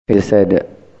It is said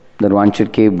that one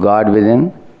should keep God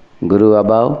within, Guru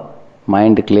above,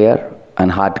 mind clear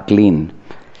and heart clean.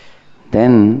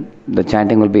 Then the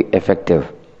chanting will be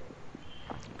effective.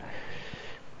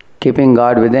 Keeping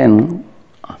God within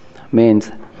means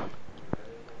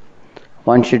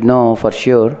one should know for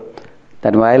sure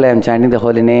that while I am chanting the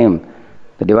holy name,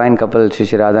 the divine couple Sri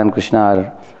Sri Radha and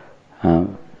Krishna are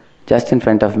just in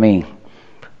front of me,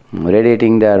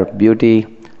 radiating their beauty,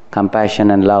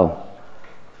 compassion and love,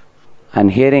 and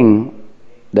hearing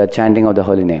the chanting of the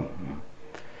holy name.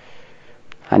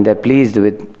 And they are pleased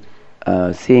with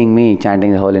seeing me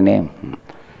chanting the holy name.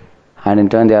 And in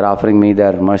turn they are offering me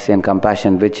their mercy and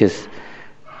compassion, which is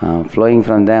flowing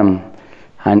from them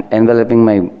and enveloping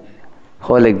my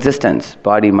whole existence,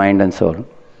 body, mind and soul.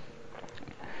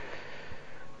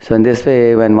 So in this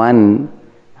way, when one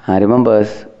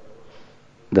remembers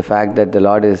the fact that the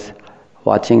Lord is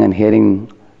watching and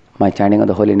hearing my chanting of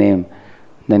the holy name,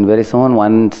 then very soon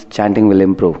one's chanting will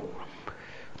improve.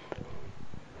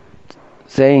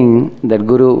 Saying that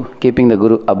keeping the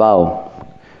Guru above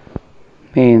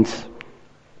means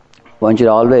one should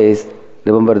always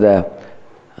remember the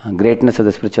greatness of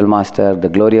the spiritual master, the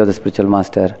glory of the spiritual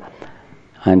master,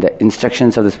 and the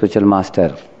instructions of the spiritual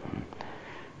master.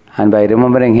 And by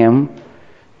remembering him,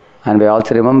 and by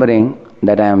also remembering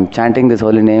that I am chanting this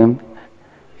holy name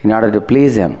in order to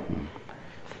please him,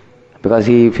 because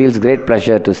he feels great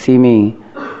pleasure to see me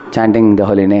chanting the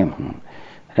holy name.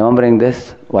 Remembering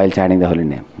this while chanting the holy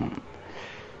name.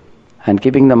 And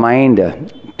keeping the mind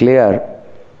clear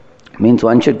means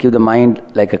one should keep the mind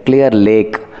like a clear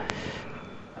lake,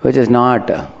 which is not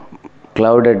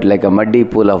clouded like a muddy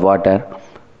pool of water,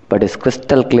 but is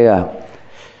crystal clear,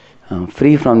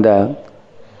 free from the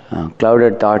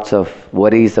clouded thoughts of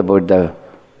worries about the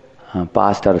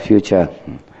past or future,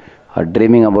 or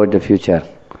dreaming about the future,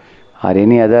 or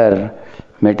any other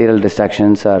material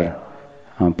distractions or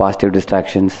positive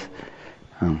distractions.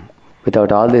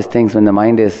 Without all these things, when the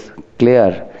mind is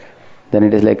clear, then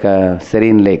it is like a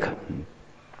serene lake.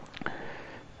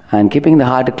 And keeping the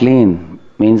heart clean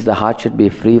means the heart should be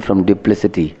free from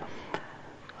duplicity.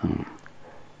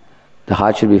 The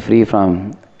heart should be free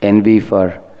from envy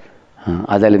for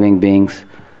other living beings,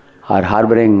 or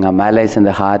harboring malice in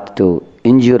the heart to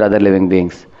injure other living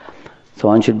beings. So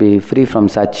one should be free from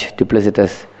such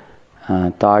duplicitous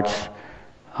thoughts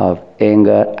of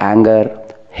anger,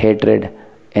 hatred,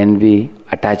 envy,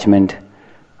 attachment,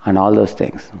 and all those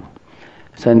things.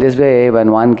 So in this way,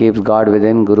 when one keeps God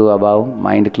within, Guru above,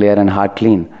 mind clear and heart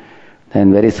clean,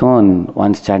 then very soon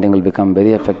one's chanting will become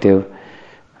very effective,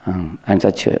 and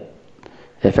such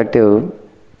effective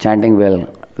chanting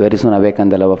will very soon awaken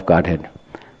the love of Godhead.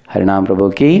 Harinam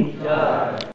Prabhu ki